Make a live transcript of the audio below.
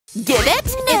Get it?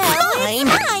 No, it's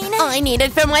mine. I need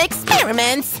it for my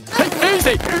experiments.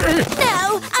 Easy!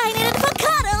 No, I need it for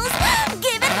cuddles!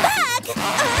 Give it back!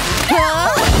 Huh?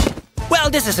 Well,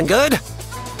 this isn't good.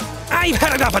 I've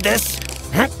had enough of this.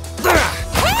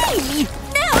 Hey!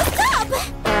 No, stop!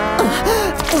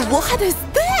 What is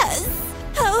this?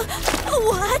 Oh,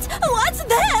 what? What's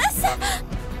this?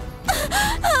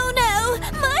 Oh no,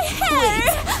 my hair!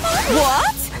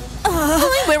 What?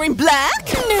 I'm wearing black?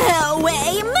 No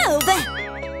way, move!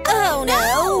 Oh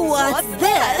no, what's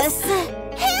this?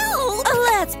 Help!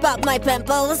 Let's pop my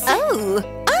pimples. Oh,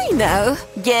 I know.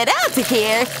 Get out of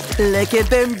here. Look at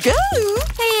them go.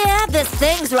 Yeah, these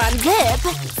things run deep.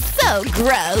 So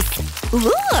gross.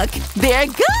 Look, they're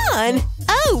gone.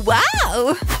 Oh,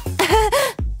 wow.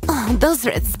 Oh, those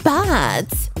red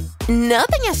spots.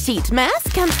 Nothing a sheet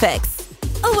mask can fix.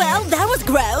 Well, that was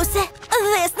gross.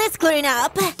 This needs clearing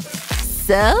up.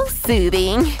 So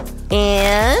soothing.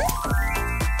 And…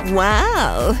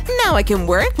 wow. Now I can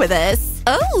work with this.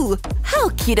 Oh, how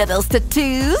cute are those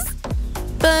tattoos?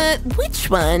 But which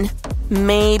one?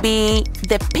 Maybe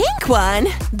the pink one?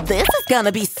 This is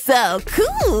gonna be so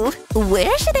cool!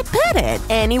 Where should I put it?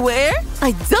 Anywhere?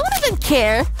 I don't even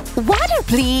care! Water,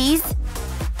 please!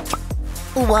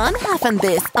 One half on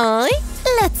this eye.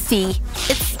 Let's see.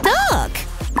 It's stuck!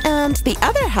 And the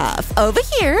other half over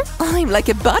here. I'm like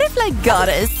a butterfly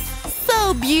goddess.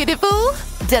 So beautiful!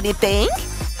 Don't you think?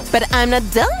 But I'm not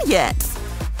done yet.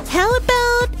 How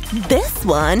about this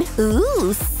one?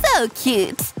 Ooh, so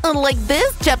cute! Unlike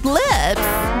this chapped lips,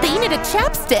 they need a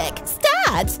chapstick.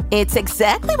 Stat! It's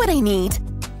exactly what I need.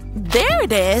 There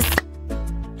it is.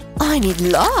 I need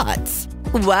lots.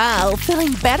 Wow,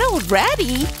 feeling better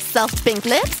already. Soft pink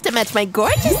lips to match my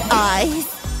gorgeous eyes.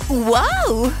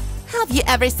 Wow! Have you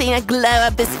ever seen a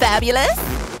glow-up this fabulous?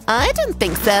 I don't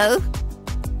think so.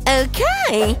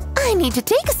 Okay, I need to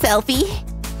take a selfie.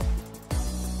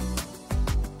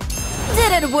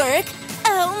 Did it work?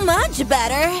 Oh, much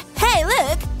better. Hey,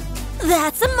 look!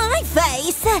 That's my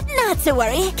face! Not to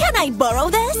worry, can I borrow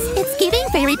this? It's giving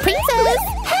fairy princess.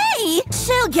 Hey!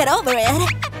 She'll get over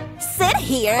it. Sit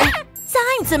here.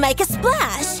 Time to make a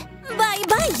splash.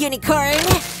 Bye-bye, unicorn.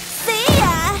 See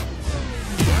ya!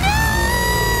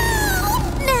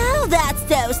 No! Now that's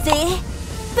toasty.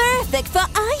 Perfect for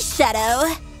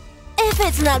eyeshadow. If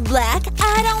it's not black,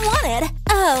 I don't want it.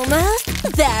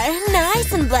 Almost. There,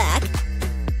 nice and black.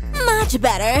 Much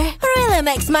better. Really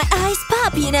makes my eyes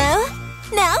pop, you know?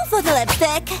 Now for the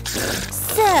lipstick.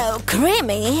 So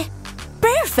creamy.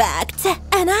 Perfect.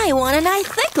 And I want a nice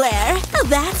thick layer.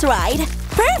 That's right.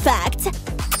 Perfect.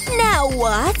 Now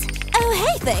what? Oh,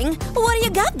 hey thing. What do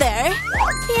you got there?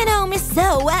 You know me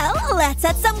so well. Let's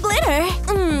add some glitter.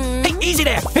 Hey, easy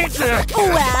there!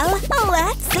 Well,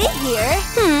 let's see here.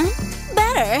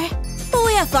 Better.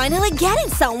 We are finally getting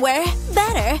somewhere.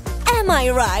 Better. Am I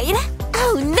right?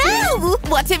 Oh no!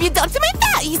 What have you done to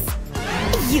my face?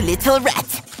 You little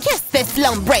rat! Kiss this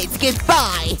long braids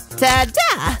goodbye!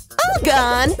 Ta-da! All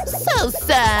gone! So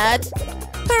sad!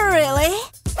 Really?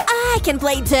 I can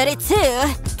play dirty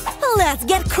too. Let's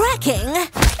get cracking.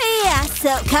 Yeah,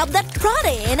 soak up that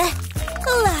protein.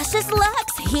 Luscious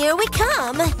locks, here we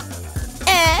come.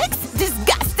 Eggs?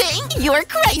 Disgusting! You're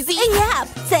crazy! Yep,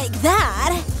 take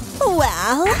that.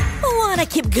 Well, wanna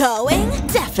keep going?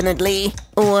 Definitely.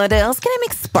 What else can I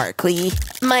make sparkly?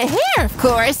 My hair, of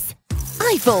course!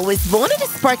 I've always wanted a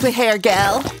sparkly hair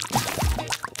girl.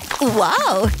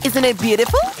 Wow, isn't it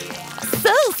beautiful?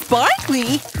 So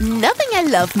sparkly! Nothing I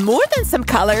love more than some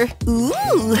color.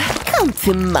 Ooh, come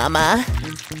to mama.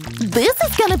 This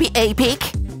is gonna be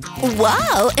epic.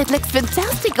 Wow, it looks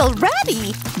fantastic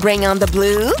already. Bring on the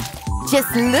blue.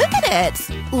 Just look at it.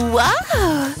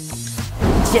 Wow.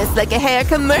 Just like a hair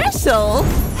commercial.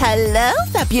 Hello,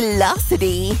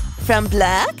 fabulosity. From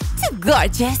black to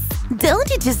gorgeous. Don't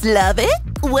you just love it?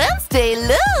 Wednesday,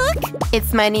 look!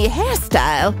 It's my new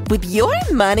hairstyle. With your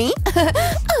money.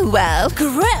 Oh, wow.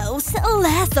 Gross!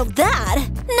 Less of that!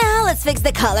 Now let's fix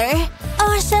the color.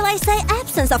 Or shall I say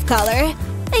absence of color?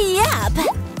 Yep!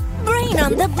 Bring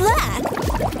on the black!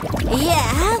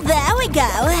 Yeah, there we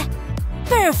go!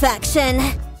 Perfection!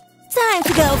 Time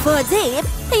to go for deep.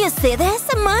 You see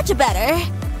this? Much better.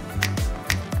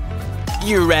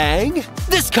 You rang?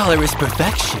 This color is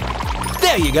perfection.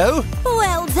 There you go.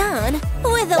 Well done.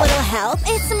 With a little help,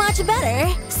 it's much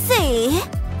better. See?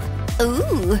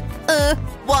 Ooh.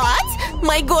 What?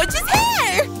 My gorgeous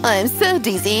hair! I'm so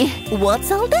dizzy. What's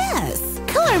all this?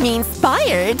 Color me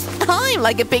inspired. I'm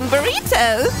like a pink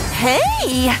burrito.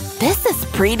 Hey! This is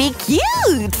pretty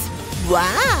cute!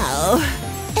 Wow!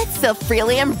 It's so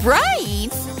frilly and bright.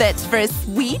 That's for a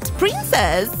sweet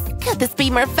princess. Could this be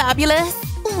more fabulous?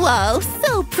 Wow,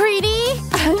 so pretty!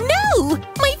 Oh no!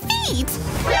 My feet!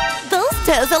 Those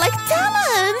toes are like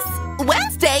talons!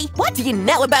 Wednesday, what do you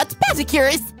know about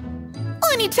pedicures?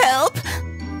 I need help!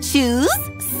 Shoes?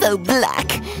 So black.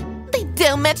 They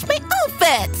don't match my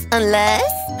outfit! Unless…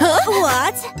 Huh?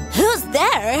 What? Who's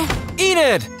there?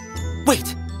 Enid!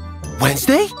 Wait,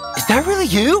 Wednesday? Is that really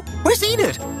you? Where's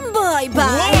Enid?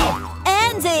 Bye-bye.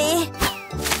 Andy!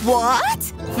 What?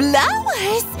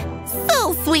 Flowers?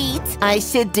 So sweet! I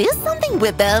should do something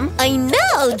with them. I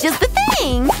know, just the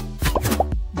thing!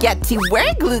 Get to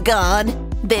work, glue gun!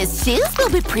 These shoes will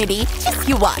be pretty, just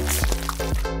you watch.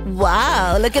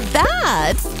 Wow, look at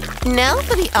that! Now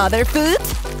for the other foot.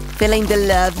 Feeling the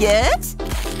love yet?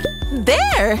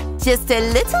 There! Just a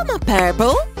little more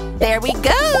purple. There we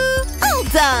go! All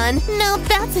done! Now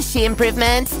that's a shoe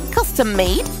improvement. Custom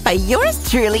made by yours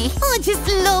truly. I just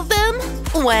love them!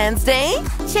 Wednesday,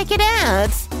 check it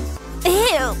out!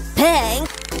 Ew, pink.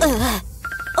 Ugh.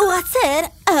 What's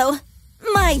it? Oh,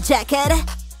 my jacket.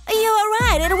 You're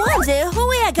right, it won't do.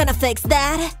 We are gonna fix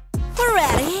that.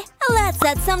 Ready? Let's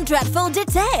add some dreadful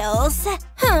details.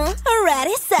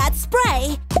 Ready, set,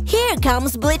 spray. Here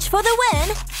comes bleach for the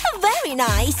win. Very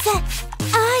nice.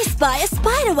 I spy a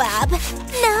spider web.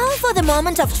 Now for the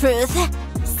moment of truth.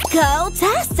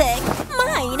 Skull-tastic.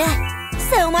 Mine.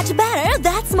 So much better,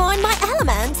 that's more in my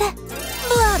element.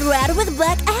 Blood red with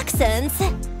black accents.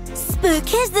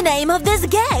 Spook is the name of this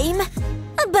game.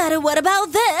 But what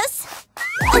about this?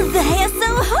 They are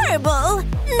so horrible.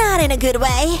 Not in a good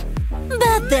way.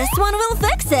 But this one will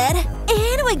fix it.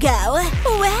 In we go.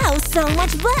 Wow, so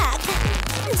much black.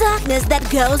 Darkness that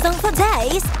goes on for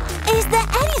days. Is there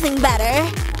anything better?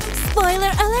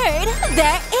 Spoiler alert,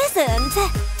 there isn't.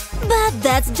 But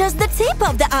that's just the tip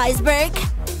of the iceberg.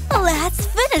 Let's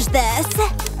finish this.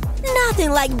 Nothing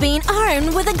like being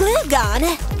armed with a glue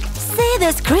gun. See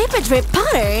this creepy drip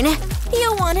pattern?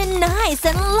 You want it nice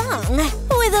and long.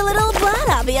 With a little blood,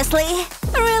 obviously.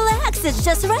 Relax, it's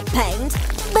just red paint.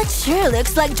 But sure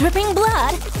looks like dripping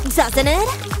blood, doesn't it?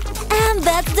 And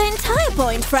that's the entire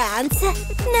point, friends.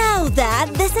 Now that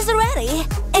this is ready,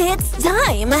 it's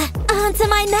time. Onto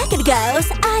my neck it goes.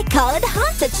 I call it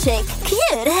haunted chic.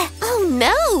 Cute. Oh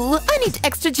no! I need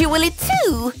extra jewelry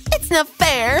too! It's not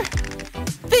fair!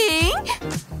 Thing?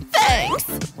 Thanks!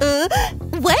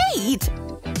 Wait!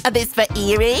 Are these for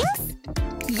earrings?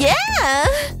 Yeah!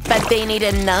 But they need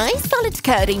a nice solid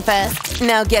coating first.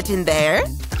 Now get in there.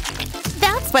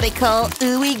 That's what I call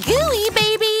ooey gooey,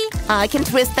 baby! I can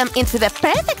twist them into the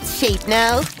perfect shape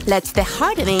now. Let the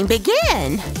hardening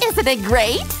begin. Isn't it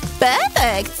great?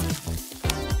 Perfect!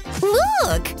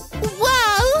 Look!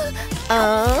 Wow!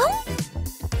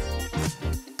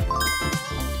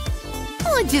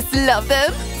 I just love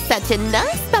them! Such a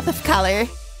nice pop of color!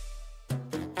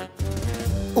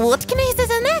 What can I use as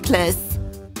a necklace?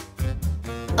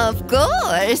 Of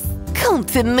course! Come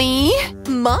to me!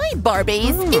 My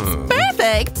Barbies! It's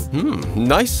perfect!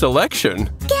 Nice selection.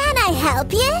 Can I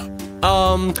help you?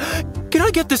 Can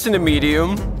I get this in a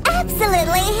medium?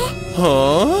 Absolutely.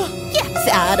 Huh? Get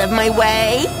out of my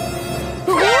way!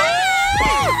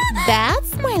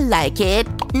 That's more like it.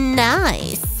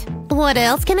 Nice. What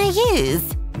else can I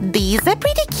use? These are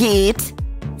pretty cute.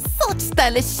 Such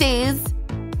stylish shoes.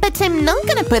 But I'm not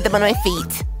gonna put them on my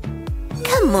feet.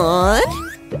 Come on.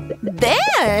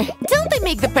 There! Don't they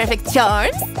make the perfect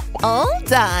charms? All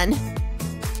done.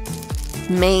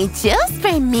 Made just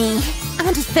for me.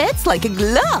 And it fits like a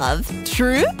glove.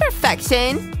 True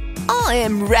perfection. I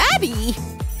am ready.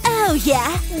 Oh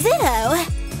yeah, ditto.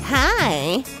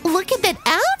 Hi. Look at that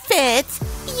outfit.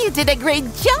 You did a great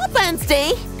job,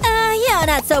 Wednesday. You're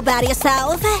not so bad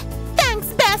yourself. Thanks,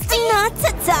 bestie. Not so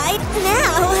tight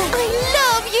now. I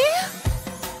love you.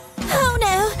 Oh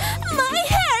no, my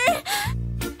hair.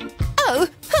 Oh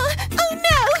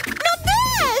no, not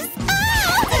this.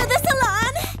 To the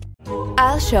salon.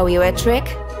 I'll show you a trick.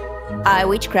 I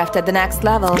witchcraft at the next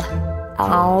level.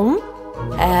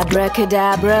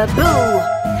 Abracadabra, boo!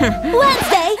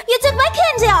 Wednesday, you took my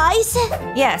candy eyes.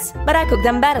 Yes, but I cook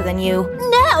them better than you.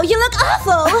 No, you look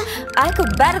awful. I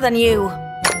cook better than you.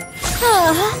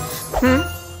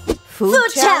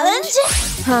 Food challenge?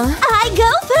 Huh? I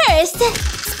go first.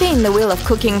 Spin the wheel of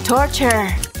cooking torture.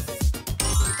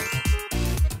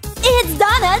 It's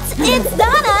donuts. It's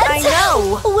donuts. I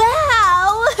know.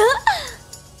 Wow.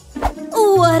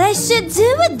 What I should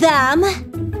do with them?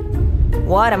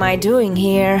 What am I doing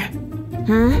here?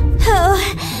 Oh,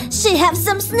 she has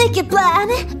some sneaky plan.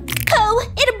 Oh,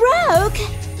 it broke.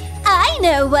 I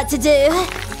know what to do.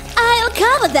 I'll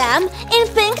cover them in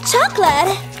pink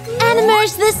chocolate and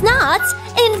merge these nuts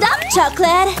in dark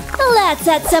chocolate. Let's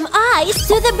add some ice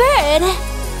to the bird.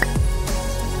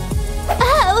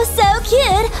 Oh, so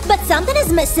cute! But something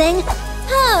is missing.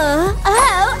 Oh,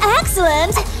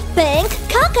 excellent! Pink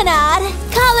coconut!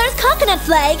 Colored coconut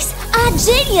flakes are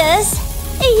genius!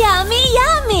 Yummy,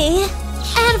 yummy!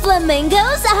 And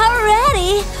flamingos are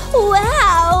ready!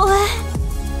 Wow!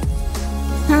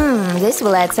 This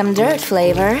will add some dirt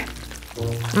flavor.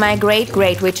 My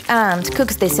great-great witch aunt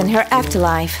cooks this in her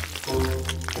afterlife.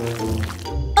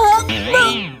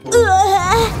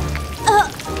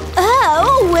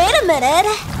 Oh, wait a minute!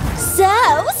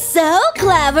 So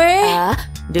clever!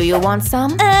 Do you want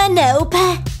some? Nope.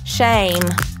 Shame.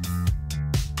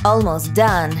 Almost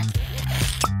done.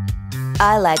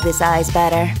 I like this ice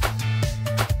better.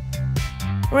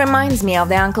 Reminds me of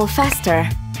the Uncle Fester.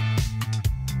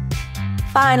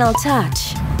 Final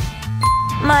touch.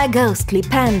 My ghostly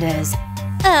pandas.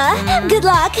 Good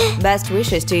luck. Best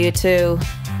wishes to you too.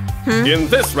 In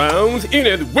this round,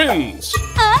 Enid wins!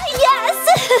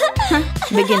 Yes!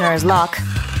 Beginner's luck.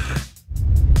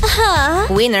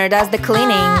 Winner does the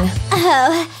cleaning.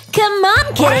 Oh, come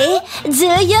on, kitty.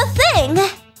 Do your thing.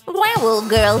 Well,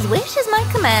 girl's wish is my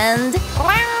command.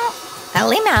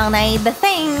 Only now I the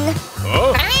thing.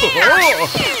 Oh.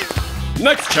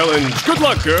 Next challenge. Good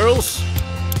luck, girls.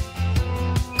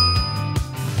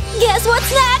 Guess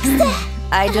what's next?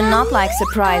 I do not like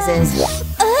surprises.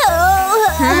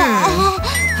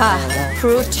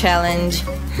 Fruit challenge.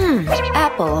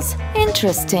 Apples.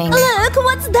 Interesting. Look,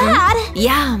 what's that?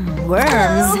 Yum,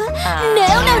 worms.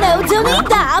 No, don't eat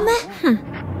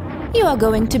them. You are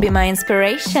going to be my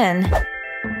inspiration.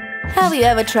 Have you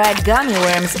ever tried gummy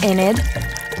worms, Enid?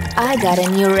 I got a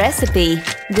new recipe.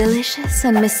 Delicious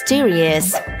and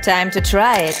mysterious. Time to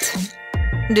try it.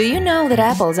 Do you know that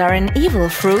apples are an evil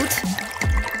fruit?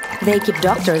 They keep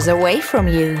doctors away from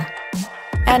you.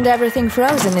 And everything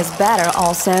frozen is better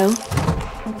also.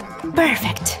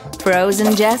 Perfect.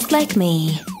 Frozen just like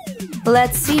me.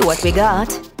 Let's see what we got.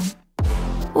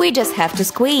 We just have to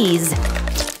squeeze.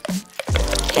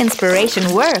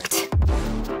 Inspiration worked.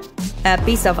 A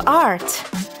piece of art.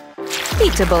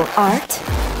 Eatable art.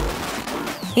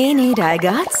 Enid, I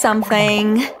got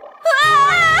something.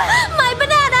 My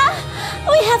banana!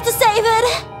 We have to save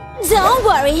it. Don't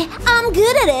worry, I'm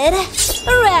good at it.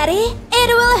 Ready? It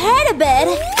will hurt a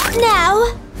bit.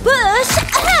 Now, push.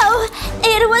 Oh,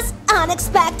 it was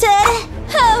unexpected.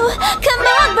 Oh, come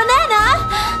on, banana.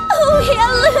 We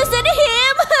are losing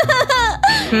him.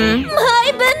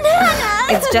 My banana.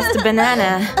 It's just a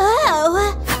banana.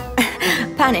 Oh.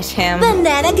 Punish him.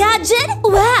 Banana gadget?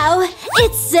 Wow,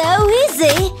 it's so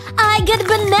easy. I get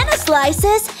banana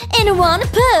slices in one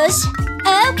push.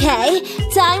 Okay,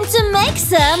 time to make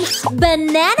some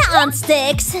banana on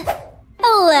sticks.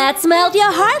 Let's melt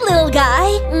your heart, little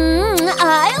guy.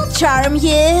 I'll charm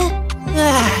you.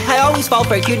 I always fall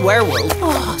for a cute werewolf.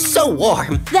 Oh, so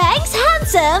warm. Thanks,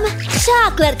 handsome.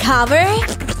 Chocolate cover.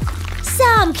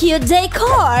 Some cute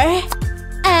decor.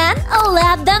 And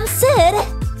let them sit.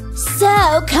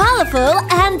 So colorful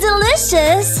and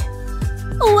delicious.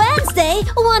 Wednesday,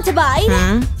 want a bite?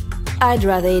 I'd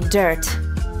rather eat dirt.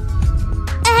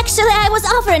 Actually, I was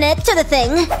offering it to the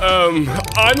thing.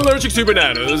 I'm allergic to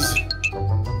bananas.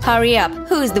 Hurry up.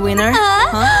 Who's the winner?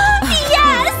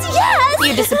 Yes!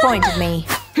 You disappointed me.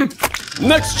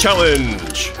 Next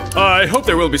challenge. I hope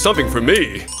there will be something for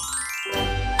me.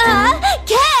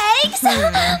 Cakes!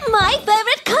 My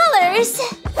favorite colors.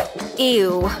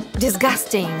 Ew.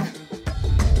 Disgusting.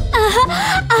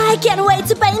 I can't wait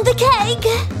to paint the cake.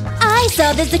 I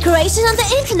saw this decoration on the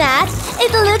internet.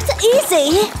 It looked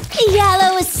easy.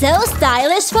 Yellow is so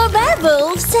stylish for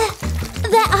werewolves.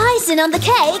 The icing on the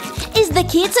cake is the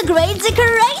key to great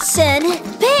decoration.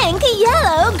 Pink,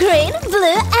 yellow, green,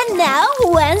 blue, and now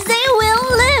Wednesday will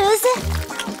lose.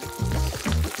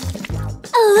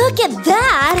 Look at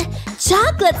that!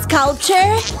 Chocolate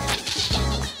sculpture!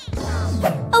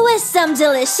 With some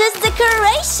delicious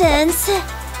decorations.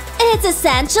 It's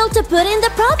essential to put in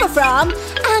the proper form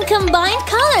and combine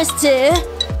colors too.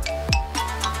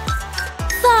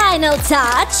 Final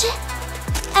touch.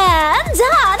 And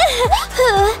done!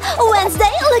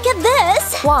 Wednesday, look at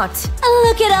this! What?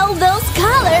 Look at all those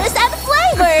colors and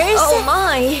flavors! Oh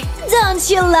my! Don't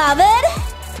you love it?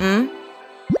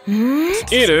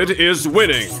 Enid is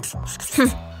winning.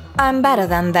 I'm better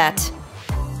than that.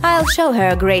 I'll show her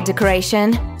a great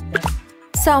decoration.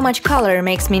 So much color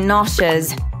makes me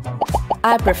nauseous.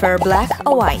 I prefer black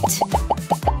or white.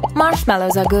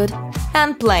 Marshmallows are good.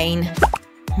 And plain.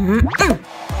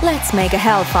 Let's make a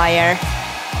hellfire.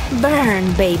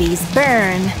 Burn, babies,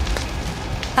 burn.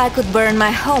 I could burn my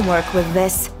homework with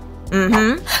this.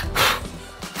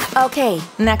 Okay,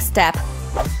 next step.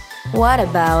 What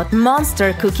about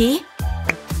monster cookie?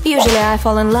 Usually I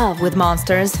fall in love with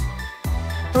monsters.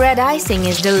 Red icing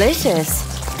is delicious,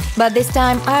 but this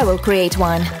time I will create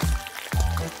one.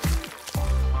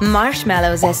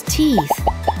 Marshmallows as teeth.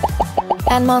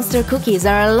 And monster cookies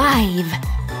are alive.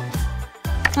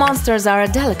 Monsters are a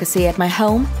delicacy at my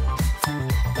home.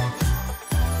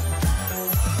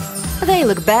 They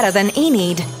look better than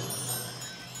Enid.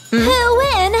 Who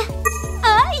win?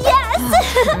 Yes!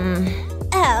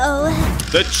 Oh.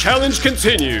 The challenge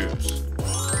continues.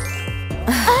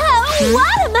 Oh,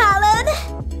 watermelon!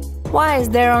 Why is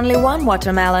there only one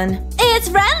watermelon? It's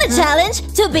friendly challenge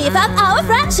to beef up our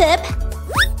friendship.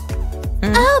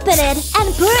 Open it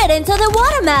and pour it into the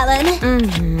watermelon.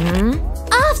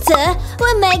 After,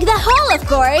 we make the hole, of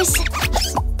course.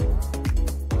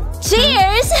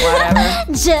 Cheers!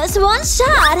 Whatever. Just one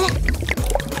shot.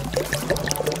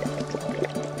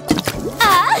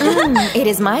 It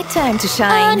is my time to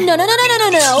shine. No.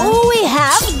 We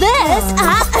have this.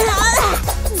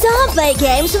 Don't play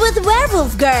games with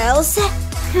werewolf girls.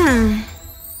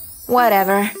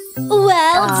 Whatever.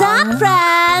 Well done,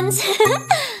 friends.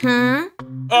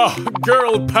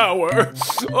 Girl power.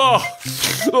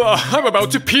 I'm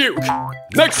about to puke.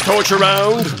 Next torture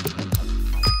round.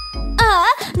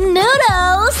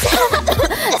 Noodles.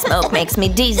 Smoke makes me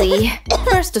dizzy.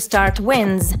 First to start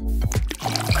wins.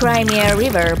 Cry me a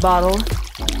river bottle.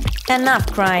 Enough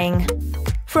crying.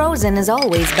 Frozen is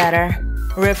always better.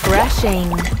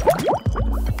 Refreshing.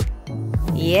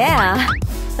 Yeah,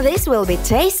 this will be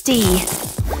tasty.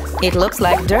 It looks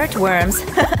like dirt worms.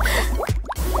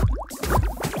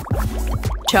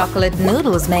 Chocolate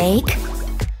noodles make.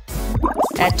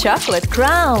 A chocolate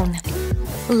crown.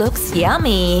 Looks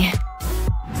yummy.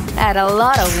 Add a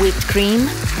lot of whipped cream.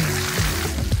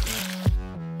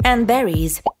 And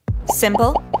berries.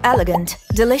 Simple, elegant,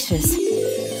 delicious.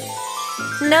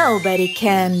 Nobody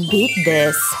can beat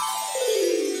this.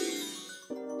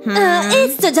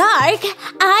 It's too dark.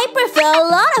 I prefer a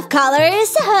lot of colors,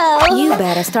 so… You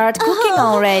better start cooking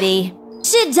already.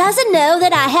 She doesn't know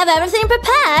that I have everything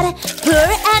prepared. Pour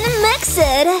and mix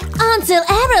it until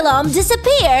every lump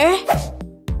disappear.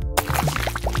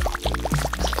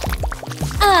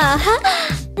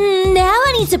 Now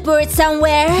I need to pour it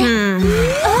somewhere.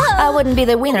 I wouldn't be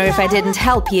the winner if I didn't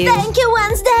help you. Thank you,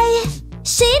 Wednesday.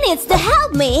 She needs to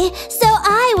help me, so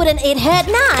I wouldn't eat her at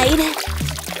night.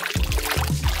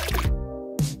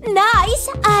 Nice!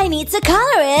 I need to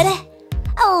color it.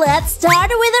 Let's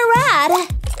start with a red.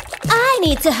 I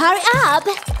need to hurry up.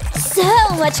 So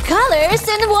much colors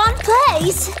in one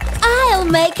place. I'll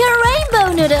make a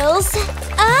rainbow noodles.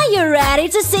 Are you ready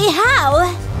to see how?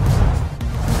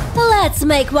 Let's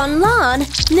make one lawn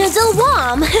noodle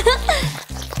warm.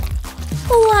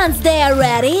 Once they are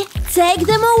ready, take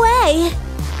them away.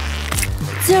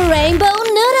 The rainbow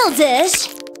noodle dish.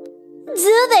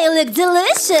 Do they look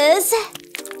delicious?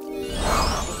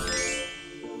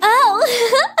 Oh!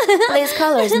 These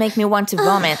colors make me want to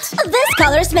vomit. These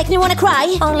colors make me want to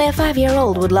cry. Only a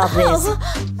 5-year-old would love this.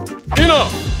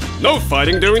 Enough! No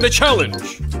fighting during the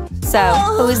challenge. So,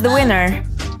 who is the winner?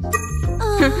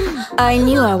 I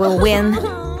knew I will win.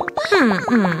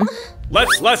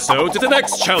 Let's lasso to the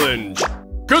next challenge.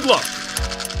 Good luck.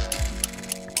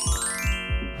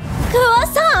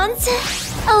 Croissants!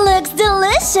 Looks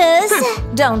delicious.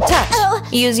 Don't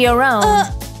touch. Use your own.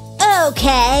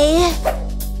 Okay.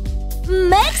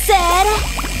 Mix it.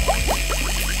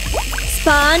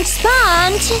 Sponge.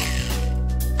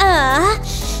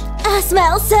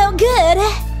 Smells so good.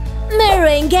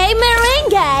 Meringue.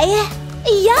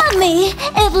 Yummy.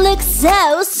 It looks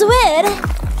so sweet.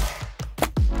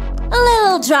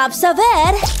 Little drops of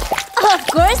it. Of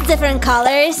course, different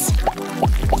colors.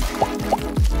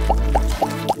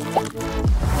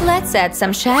 Let's add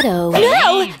some shadow.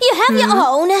 No, you have your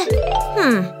own.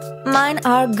 Mine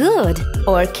are good.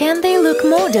 Or can they look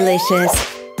more delicious?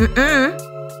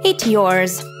 Eat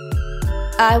yours.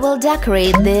 I will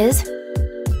decorate this.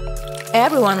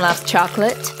 Everyone loves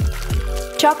chocolate.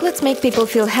 Chocolates make people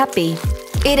feel happy.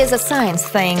 It is a science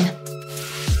thing.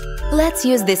 Let's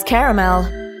use this caramel.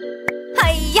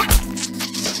 Hiya!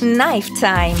 Knife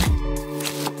time.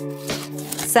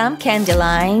 Some candy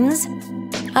lines.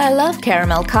 I love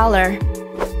caramel color.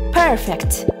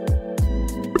 Perfect.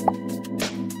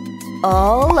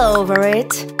 All over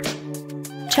it.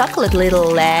 Chocolate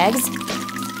little legs.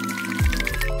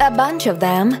 A bunch of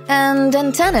them. And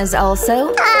antennas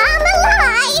also. I'm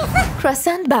alive!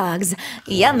 Croissant bugs.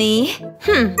 Yummy.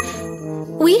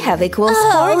 We have equal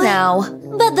score now.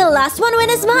 But the last one win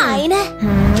is mine.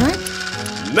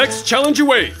 Next challenge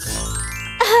awaits.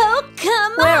 Oh,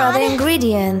 come Where on! are the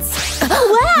ingredients?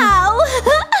 Wow!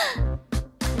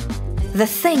 The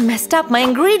thing messed up my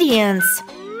ingredients.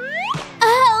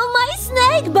 Oh, my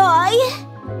snake boy!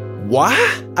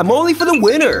 What? I'm only for the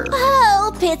winner.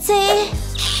 Oh, pity.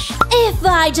 If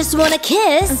I just want a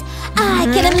kiss, I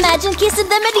can imagine kissing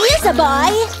the Medusa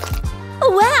boy.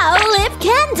 Wow, lip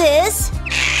candies.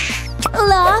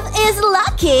 Love is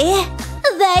lucky.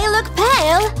 They look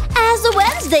pale as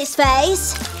Wednesday's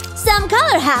face. Some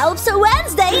color helps.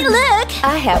 Wednesday, look!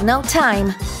 I have no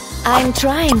time. I'm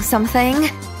trying something.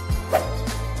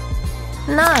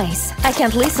 Nice. I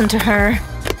can't listen to her.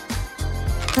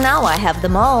 Now I have the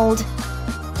mold.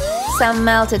 Some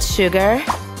melted sugar.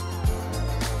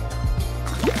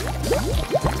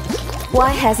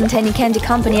 Why hasn't any candy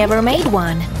company ever made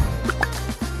one?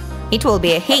 It will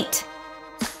be a hit.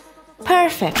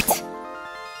 Perfect.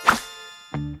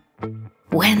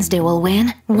 Wednesday will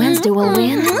win. Wednesday will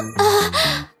win.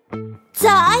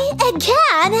 Die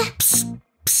again?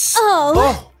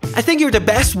 Oh, I think you're the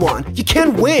best one. You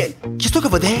can't win. Just look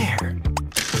over there.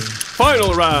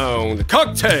 Final round,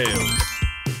 cocktails.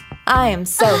 I am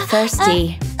so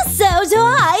thirsty so do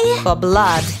I. for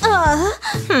blood.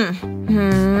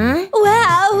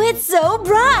 Wow, it's so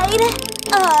bright.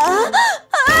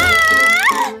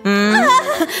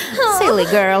 Silly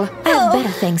girl. I have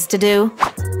better things to do.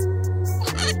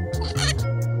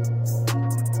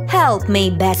 Help me,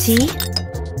 Betty.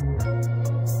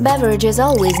 Beverages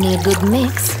always need good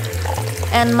mix.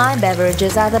 And my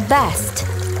beverages are the best.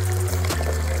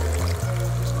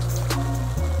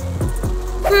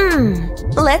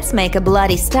 Let's make a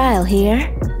bloody style here.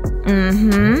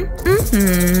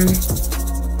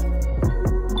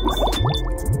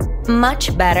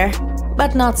 Much better,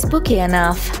 but not spooky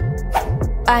enough.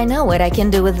 I know what I can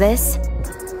do with this.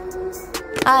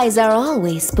 Eyes are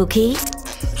always spooky.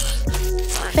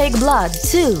 Fake blood,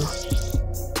 too.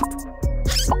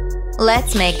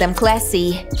 Let's make them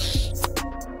classy.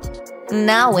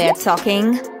 Now we're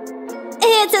talking.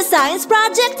 It's a science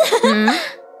project.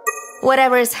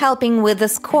 Whatever is helping with the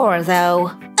score,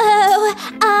 though. Oh,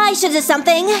 I should do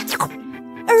something.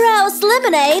 Rose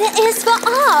lemonade is for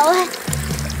all.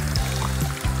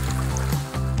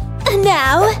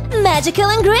 Now, magical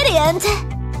ingredient.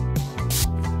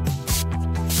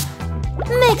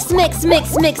 Mix, mix,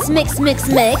 mix, mix, mix, mix,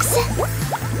 mix.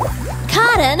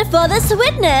 Cotton for the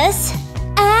sweetness.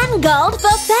 And gold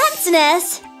for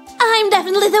fanciness. I'm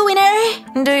definitely the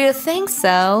winner. Do you think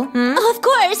so? Of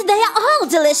course, they are all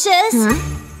delicious.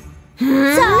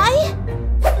 Die?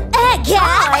 Again?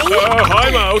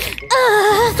 I'm out.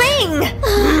 Thing!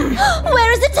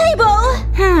 Where is the table?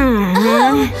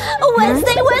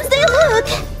 Wednesday, Wednesday, look!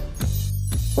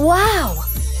 Wow!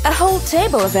 A whole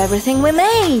table of everything we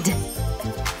made!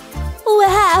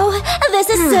 Wow, this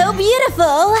is so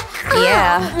beautiful!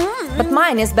 Yeah, but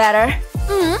mine is better.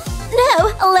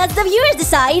 No, let the viewers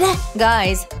decide.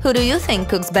 Guys, who do you think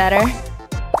cooks better?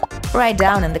 Write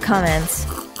down in the comments.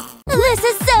 This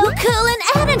is so cool and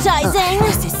energizing!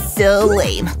 This is so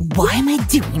lame. Why am I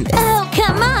doing this? Oh,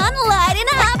 come on, lighten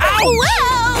up!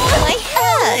 Whoa! My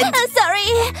head! Sorry!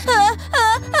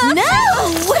 No!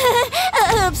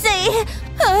 Oopsie!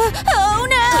 Oh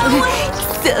no!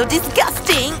 So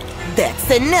disgusting! That's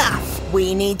enough!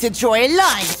 We need to draw a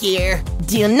line here.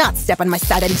 Do not step on my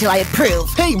side until I approve.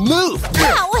 Hey, move!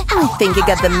 Ow! I think you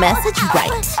got the message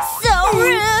right. So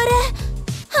rude!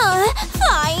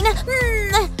 Fine.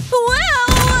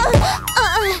 Wow!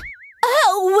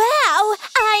 Oh, wow!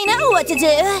 I know what to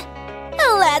do.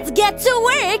 Let's get to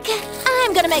work.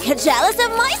 I'm gonna make her jealous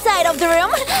of my side of the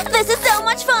room. This is so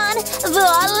much fun.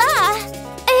 Voila!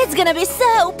 It's gonna be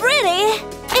so pretty.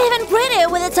 Even prettier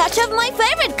with a touch of my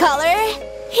favorite color.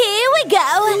 Here we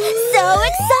go. So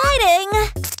exciting.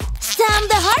 Stamp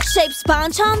the heart-shaped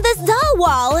sponge on this doll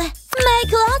wall.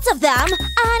 Make lots of them.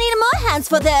 I need more hands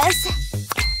for this.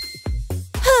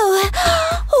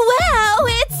 Wow,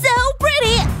 it's so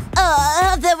pretty!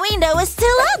 The window is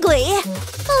still ugly.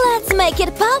 Let's make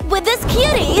it pop with these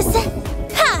cuties.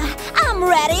 Ha! I'm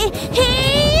ready.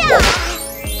 Here!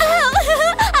 Oh,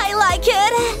 I like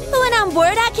it. When I'm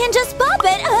bored, I can just pop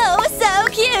it. Oh, so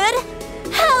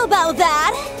cute. How about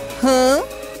that? Huh?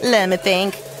 Let me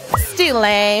think. Still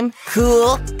lame.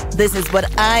 Cool? This is what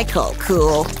I call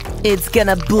cool. It's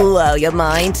gonna blow your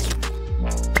mind.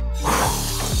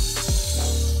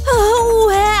 Oh,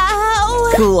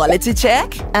 wow! Quality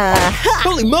check?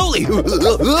 Holy moly!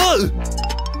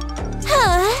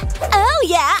 Oh,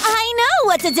 yeah, I know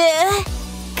what to do.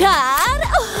 Cut.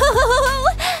 Oh,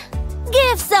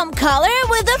 give some color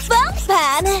with a felt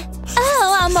pen.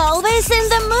 Oh, I'm always in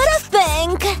the mood of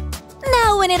pink.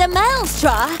 Now we need a metal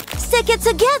straw. stick it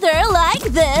together like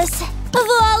this.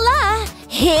 Voila!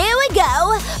 Here we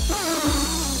go!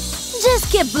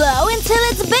 Just keep blowing till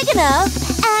it's big enough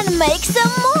and make some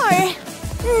more.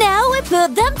 Now we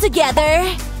put them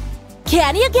together.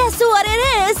 Can you guess what it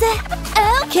is?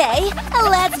 Okay,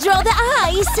 let's draw the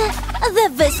eyes. The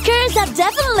whiskers are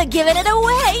definitely giving it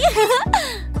away.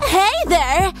 Hey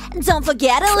there! Don't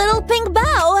forget a little pink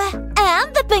bow.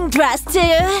 And the pink dress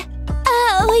too.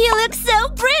 Oh, you look so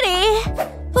pretty.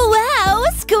 Wow,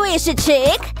 squishy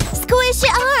cheek. Squishy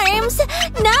arms.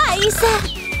 Nice.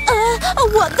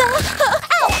 What the?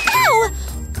 Ow!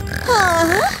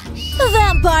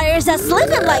 Vampires are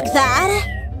sleeping like that.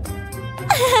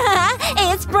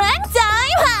 It's prank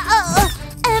time!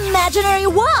 Imaginary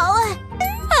wall!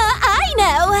 I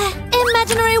know!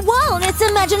 Imaginary wall needs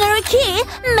imaginary key!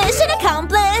 Mission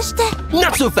accomplished!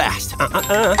 Not so fast!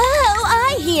 Oh,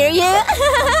 I hear you!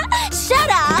 Shut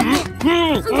up!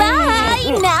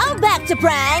 Bye! Now back to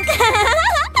prank!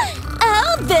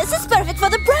 Oh, this is perfect for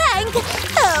the prank!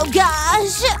 Oh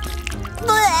gosh!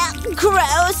 Blech,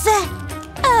 gross!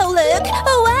 Oh look!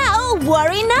 Wow!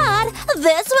 Worry not!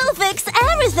 This will fix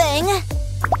everything!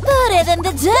 Put it in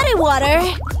the dirty water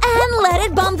and let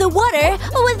it bomb the water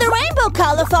with the rainbow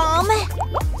color foam!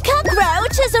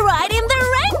 Cockroach is right in the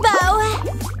rainbow!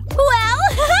 Well…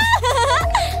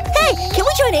 Hey, can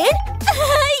we join in?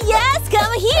 Yes,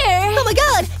 come here! Oh my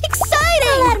god,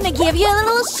 exciting! Let me give you a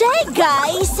little shake,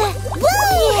 guys!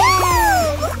 Yeah!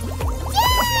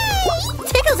 Yay!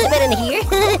 Tickles a bit in here.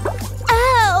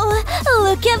 Oh,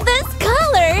 look at these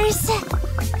colors!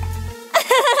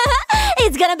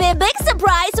 It's gonna be a big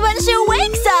surprise when she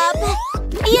wakes up!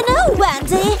 You know,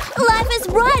 Wendy, life is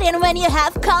brighter when you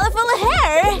have colorful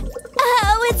hair!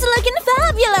 Oh, it's looking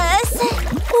fabulous!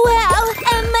 Wow,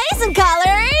 amazing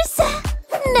colors!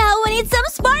 Now we need some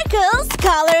sparkles!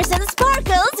 Colors and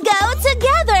sparkles go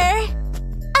together!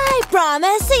 I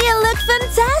promise you look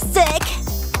fantastic!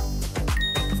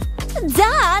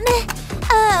 Done!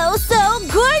 Oh, so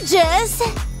gorgeous!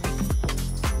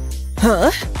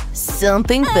 Huh?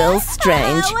 Something feels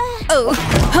strange. Oh,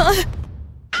 huh?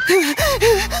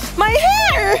 My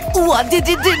hair! What did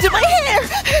you do to my hair?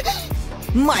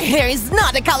 My hair is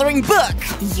not a coloring book!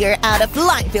 You're out of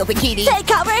line, filthy kitty! Take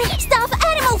cover! Stop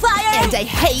animal fire! And I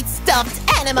hate stuffed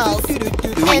animals!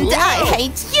 And I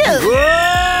hate you!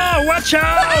 Whoa, watch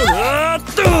out!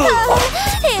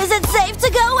 Is it safe to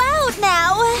go out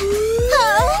now?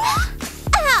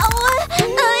 Ow!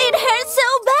 It hurts so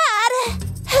bad!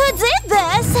 Who did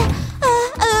this?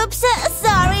 Oops,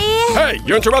 sorry. Hey,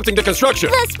 you're interrupting the construction!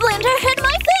 The splinter hit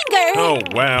my finger! Oh,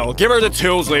 well, give her the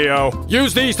tools, Leo.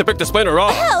 Use these to pick the splinter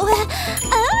up.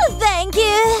 Oh, thank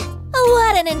you.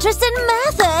 What an interesting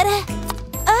method.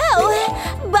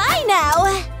 Oh, bye now.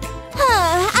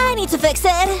 I need to fix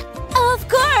it. Of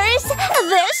course,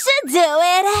 this should do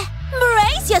it.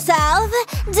 Brace yourself.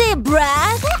 Deep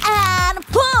breath and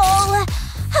pull.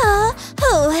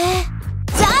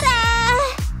 Ta-da!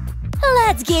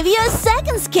 Let's give you a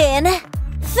second skin.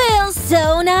 Feels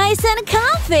so nice and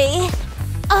comfy.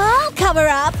 I'll cover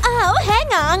up. Oh,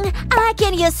 hang on. I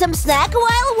can use some snack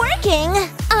while working.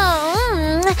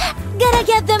 Gotta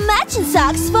get the matching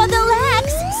socks for the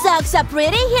legs. Socks are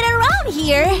pretty hidden around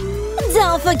here.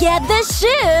 Don't forget the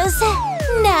shoes.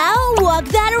 Now walk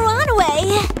that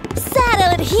runway.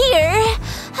 Saddle it here.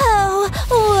 Oh,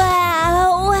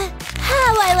 wow.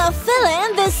 How I love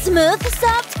feeling this smooth,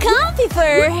 soft, comfy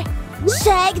fur.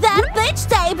 Shake that beach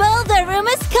table. The room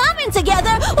is coming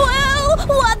together. Whoa,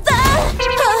 what the?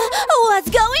 What's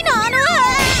going on?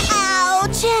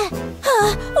 Ouch.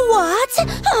 What?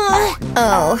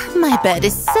 Oh, my bed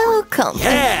is so comfy.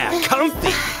 Yeah,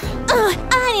 comfy!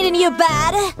 I need a new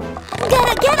bed.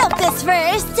 Gotta get up this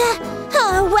first.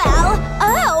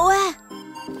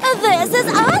 This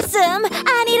is awesome.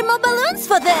 I need more balloons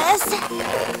for this.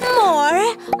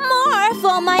 More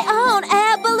for my own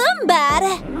air balloon bed.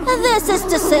 This is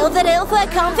to seal the deal for a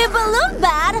comfy balloon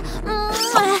bed.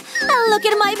 Look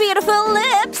at my beautiful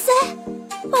lips.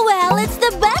 Well, it's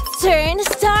the bed's turn.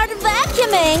 Start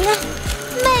vacuuming.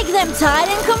 Make them tight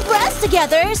and compressed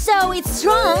together so it's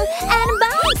strong and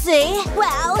bouncy.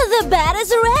 Well, the bed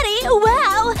is ready.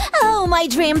 Wow! Oh, my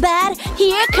dream bed.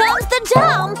 Here comes the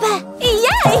jump. Yay!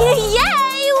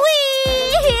 Yay!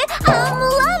 Wee! I'm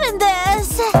loving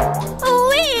this.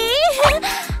 Wee!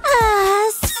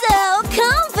 So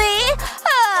comfy.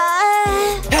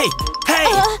 Hey!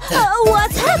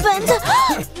 What's happened?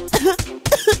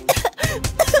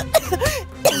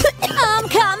 I'm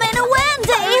coming,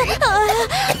 Wendy!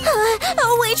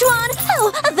 Which one?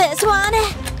 Oh, this one.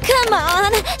 Come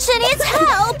on, she needs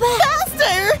help.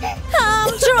 Faster!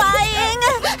 I'm trying.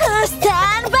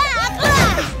 Stand back.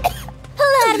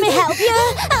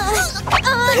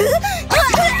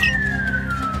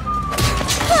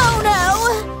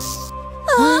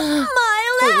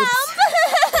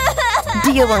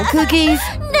 You want cookies?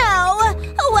 No!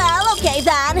 Well, okay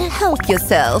then. Help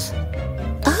yourself.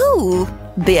 Oh,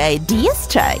 the idea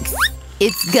strikes.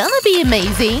 It's gonna be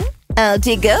amazing. Out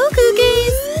you go,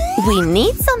 cookies. We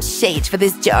need some shade for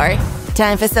this jar.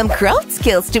 Time for some craft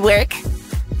skills to work.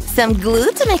 Some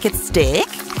glue to make it stick.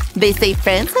 They say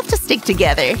friends have to stick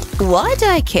together. Why do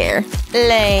I care?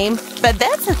 Lame, but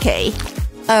that's okay.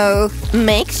 Oh,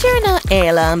 make sure no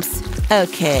air lumps.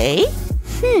 Okay.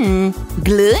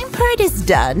 Gluing part is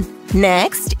done.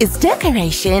 Next is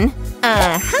decoration.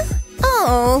 Uh-huh.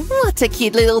 Oh, what a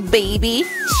cute little baby.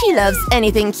 She loves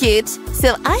anything cute,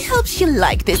 so I hope she'll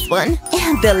like this one.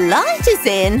 And the light is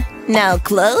in. Now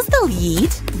close the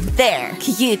lid. There,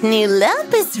 cute new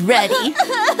lamp is ready.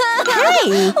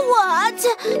 Hey! What?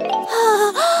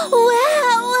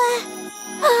 Wow!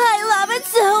 I love it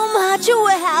so much.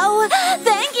 Wow!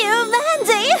 Thank you,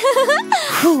 Mandy.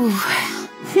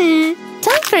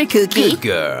 Time for a cookie. Good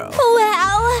girl.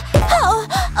 Wow! Oh,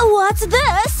 what's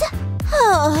this?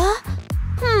 Oh,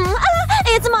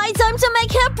 it's my time to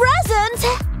make her present.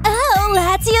 Oh,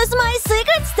 let's use my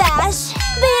secret stash.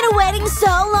 Been waiting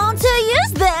so long to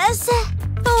use this.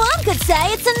 One could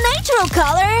say it's a natural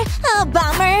color. Oh,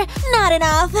 bummer. Not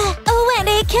enough. Oh,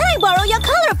 Wendy, can I borrow your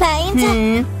color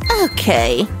paint?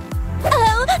 Okay.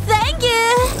 Oh, thank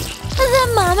you. The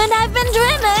moment I've been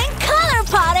dreaming. Color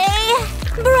party.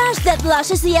 Brush that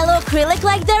luscious yellow acrylic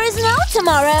like there is no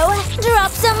tomorrow.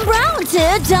 Drop some brown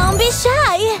too, don't be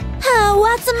shy.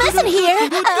 What's missing here?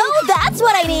 Oh, that's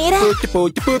what I need.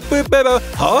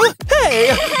 Huh?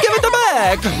 Hey, give it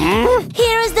back.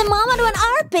 Here is the moment when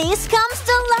our piece comes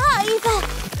to life.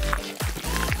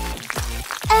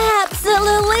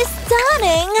 Absolutely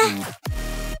stunning.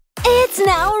 It's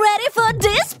now ready for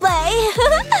display.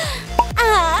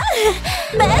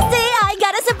 Bestie, I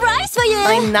got a surprise for you.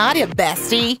 I'm not your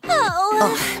bestie.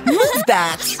 Oh. Who's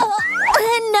that?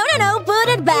 No, put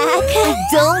it back. I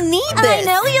don't need this. I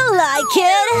know you like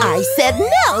it. I said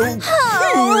no.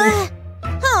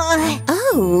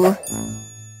 Oh.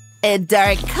 A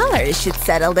dark color should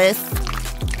settle this.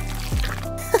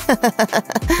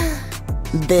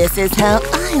 This is how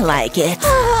I like it.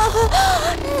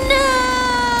 No!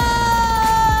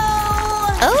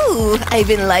 Oh, I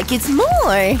even like it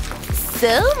more.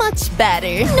 So much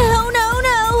better. No,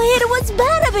 it was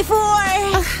better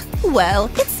before. Well,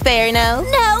 it's fair now.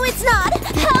 No, it's not.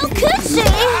 How could she?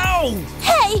 Ow!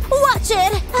 Hey, watch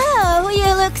it. Oh,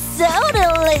 you look so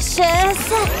delicious.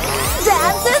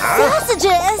 Dancing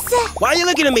sausages. Why are you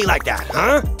looking at me like that,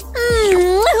 huh?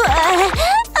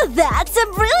 That's a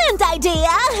brilliant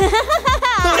idea.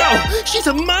 No, she's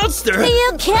a monster.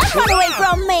 You can't run away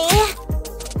from me.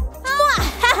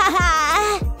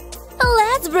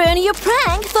 Let's ruin your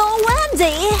prank for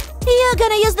Wendy. You're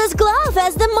gonna use this glove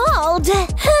as the mold.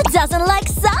 Who doesn't like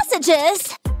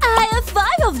sausages? I have 5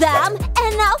 of them,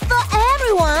 enough for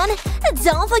everyone.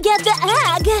 Don't forget the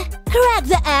egg. Crack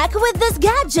the egg with this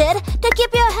gadget to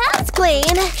keep your hands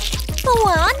clean.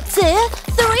 1, 2,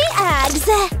 3 eggs.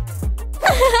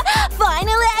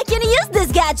 Finally, I can use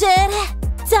this gadget.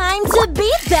 Time to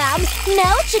beat them.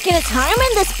 No chicken is harm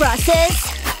in this process.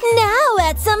 Now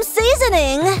add some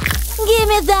seasoning. Give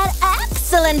me that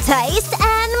excellent taste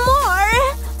and more.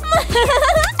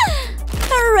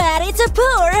 Ready to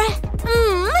pour.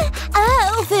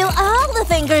 Oh, fill all the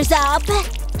fingers up.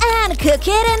 And cook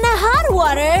it in the hot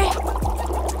water.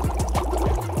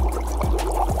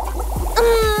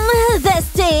 The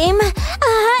steam.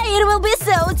 It will be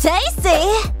so tasty.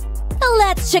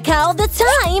 Let's check out the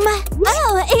time.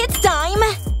 Oh, it's time.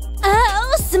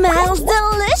 Oh, smells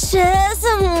delicious.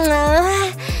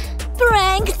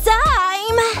 Prank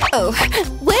time. Oh,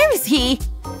 where is he?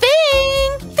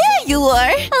 Bing! There you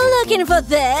are. Looking for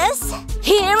this?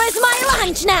 Here is my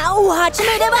lunch now. Watch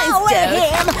me devour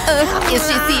him. Is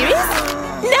she serious?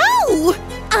 No!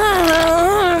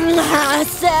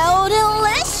 So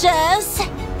delicious.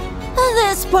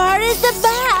 This part is the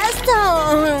best.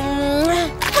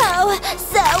 Oh,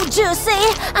 so juicy.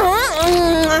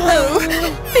 Oh,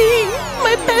 Bing,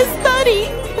 my best buddy.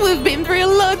 We've been through a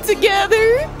lot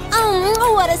together.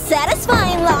 What a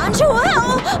satisfying lunch.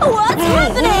 Whoa, what's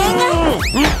happening?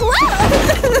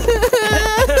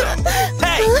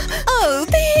 Hey! Oh,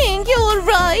 Bing, you're all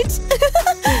right.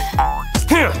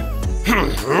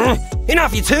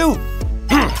 Enough, you two.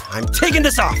 I'm taking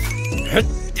this off.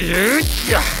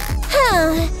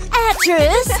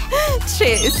 Actress.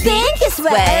 Cheers. Thank you,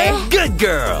 sweater. Good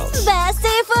girls.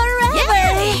 Bestie forever.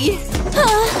 Yay!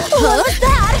 What was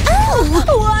that? Oh,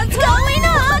 what's going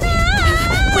on?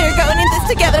 We're going in this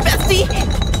together, bestie.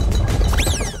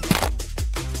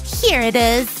 Here it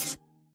is.